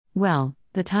Well,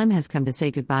 the time has come to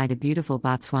say goodbye to beautiful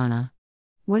Botswana.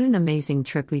 What an amazing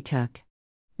trip we took.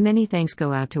 Many thanks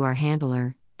go out to our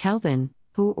handler, Kelvin,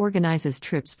 who organizes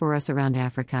trips for us around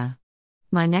Africa.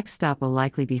 My next stop will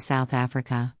likely be South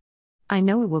Africa. I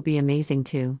know it will be amazing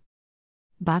too.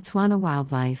 Botswana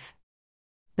wildlife.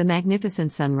 The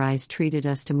magnificent sunrise treated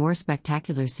us to more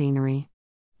spectacular scenery.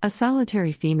 A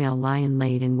solitary female lion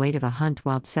laid in wait of a hunt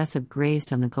while Tsessib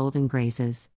grazed on the golden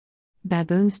grazes.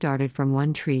 Baboons darted from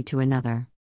one tree to another.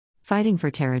 Fighting for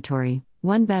territory,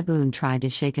 one baboon tried to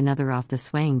shake another off the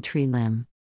swaying tree limb.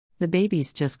 The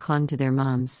babies just clung to their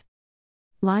moms.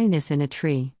 Lioness in a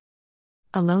tree.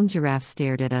 A lone giraffe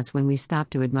stared at us when we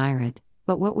stopped to admire it,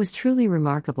 but what was truly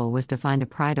remarkable was to find a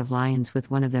pride of lions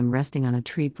with one of them resting on a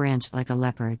tree branch like a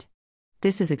leopard.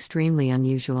 This is extremely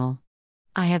unusual.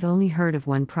 I have only heard of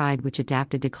one pride which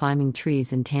adapted to climbing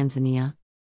trees in Tanzania.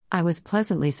 I was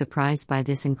pleasantly surprised by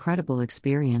this incredible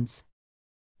experience.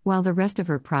 While the rest of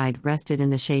her pride rested in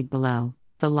the shade below,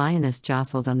 the lioness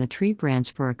jostled on the tree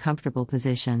branch for a comfortable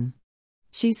position.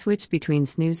 She switched between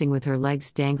snoozing with her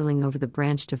legs dangling over the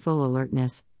branch to full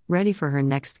alertness, ready for her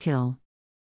next kill.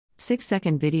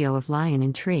 6-second video of lion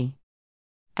in tree.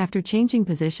 After changing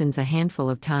positions a handful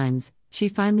of times, she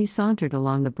finally sauntered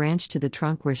along the branch to the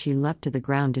trunk where she leapt to the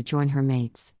ground to join her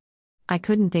mates. I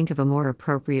couldn't think of a more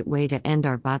appropriate way to end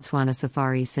our Botswana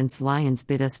safari since lions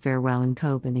bid us farewell in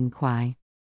Kobe and in Kwai.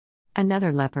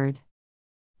 Another leopard.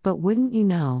 But wouldn't you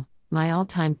know, my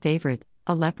all-time favorite,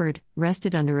 a leopard,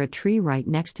 rested under a tree right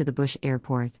next to the Bush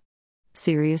airport.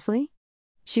 Seriously?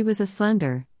 She was a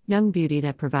slender, young beauty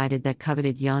that provided that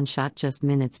coveted yawn shot just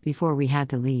minutes before we had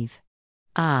to leave.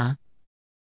 Ah.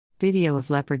 Video of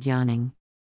leopard yawning.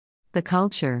 The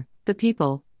culture, the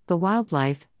people, the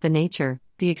wildlife, the nature,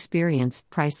 the experience,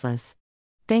 priceless.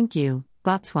 Thank you,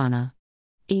 Botswana.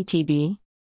 ETB.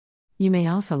 You may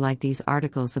also like these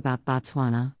articles about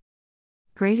Botswana.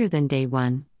 Greater than Day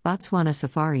 1, Botswana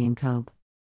Safari in Kobe.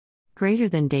 Greater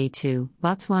than Day 2,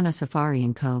 Botswana Safari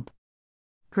in Kobe.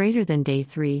 Greater than Day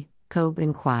 3, Kobe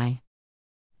and Kwai.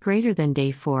 Greater than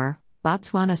Day 4,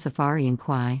 Botswana Safari in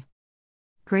Kwai.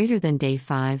 Greater than Day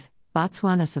 5,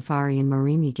 Botswana Safari in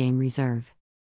Moremi Game Reserve.